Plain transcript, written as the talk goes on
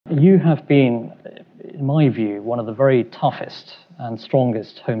You have been, in my view, one of the very toughest and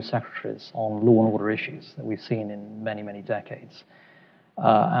strongest Home Secretaries on law and order issues that we've seen in many, many decades.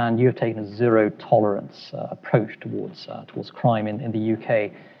 And you have taken a zero-tolerance approach towards crime in the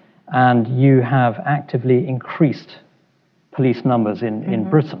UK. And you have actively increased police numbers in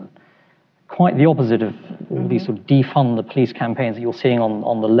Britain. Quite the opposite of all these sort of defund the police campaigns that you're seeing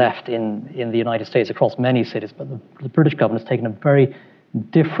on the left in the United States across many cities. But the British government has taken a very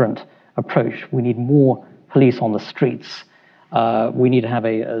different approach. We need more police on the streets. We need to have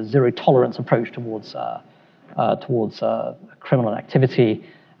a zero-tolerance approach towards criminal activity.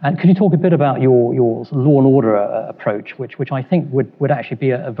 And could you talk a bit about your law and order approach, which I think would actually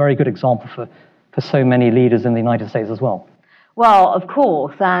be a very good example for so many leaders in the United States as well? Well, of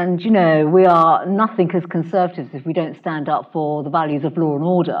course, and you know, we are nothing as conservatives if we don't stand up for the values of law and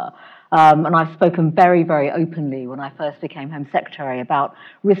order. And I've spoken very, very openly when I first became Home Secretary about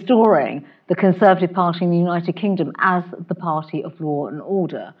restoring the Conservative Party in the United Kingdom as the party of law and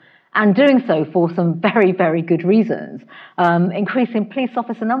order. And doing so for some very, very good reasons. Increasing police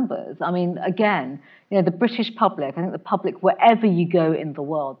officer numbers. I mean, again, you know, the British public, I think the public wherever you go in the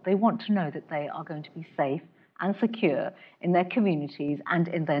world, they want to know that they are going to be safe and secure in their communities and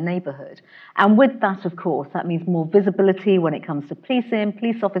in their neighbourhood. And with that, of course, that means more visibility when it comes to policing,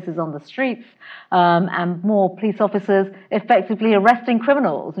 police officers on the streets, and more police officers effectively arresting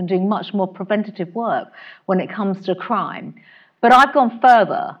criminals and doing much more preventative work when it comes to crime. But I've gone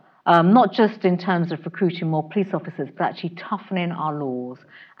further. Not just in terms of recruiting more police officers, but actually toughening our laws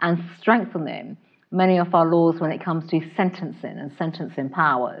and strengthening many of our laws when it comes to sentencing and sentencing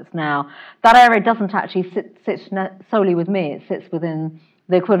powers. Now, that area doesn't actually sit solely with me. It sits within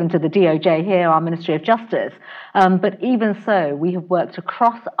the equivalent of the DOJ here, our Ministry of Justice. But even so, we have worked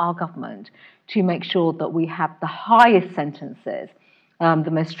across our government to make sure that we have the highest sentences,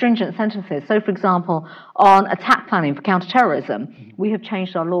 the most stringent sentences. So, for example, on attack planning for counterterrorism, we have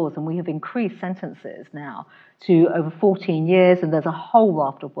changed our laws and we have increased sentences now to over 14 years, and there's a whole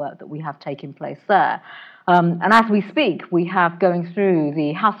raft of work that we have taken place there. And as we speak, we have going through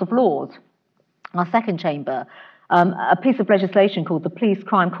the House of Lords, our second chamber, a piece of legislation called the Police,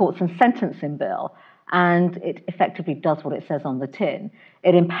 Crime, Courts and Sentencing Bill, and it effectively does what it says on the tin.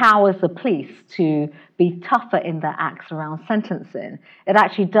 It empowers the police to be tougher in their acts around sentencing. It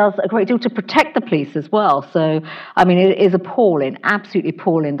actually does a great deal to protect the police as well. So, I mean, it is appalling, absolutely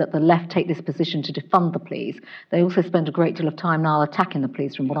appalling that the left take this position to defund the police. They also spend a great deal of time now attacking the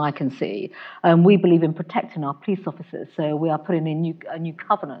police from what I can see. We believe in protecting our police officers, so we are putting in a new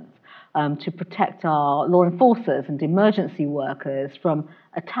covenant to protect our law enforcers and emergency workers from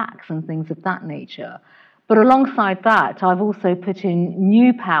attacks and things of that nature. But alongside that, I've also put in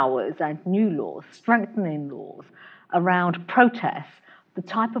new powers and new laws, strengthening laws around protests, the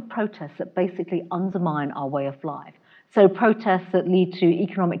type of protests that basically undermine our way of life. So protests that lead to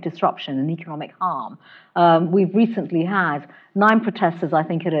economic disruption and economic harm. We've recently had 9 protesters, I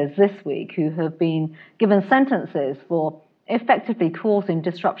think it is, this week, who have been given sentences for effectively causing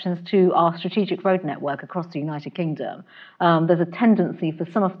disruptions to our strategic road network across the United Kingdom. There's a tendency for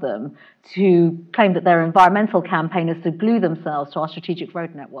some of them to claim that they're environmental campaigners to glue themselves to our strategic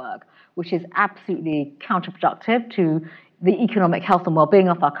road network, which is absolutely counterproductive to the economic health and well-being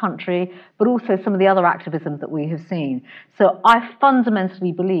of our country, but also some of the other activism that we have seen. So I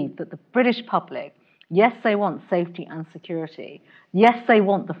fundamentally believe that the British public, yes, they want safety and security. Yes, they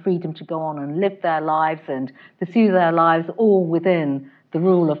want the freedom to go on and live their lives and pursue their lives all within the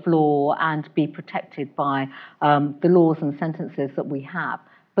rule of law and be protected by the laws and sentences that we have.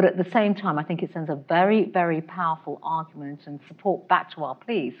 But at the same time, I think it sends a very, very powerful argument and support back to our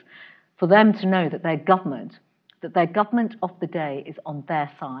police for them to know that their government of the day is on their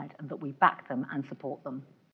side and that we back them and support them.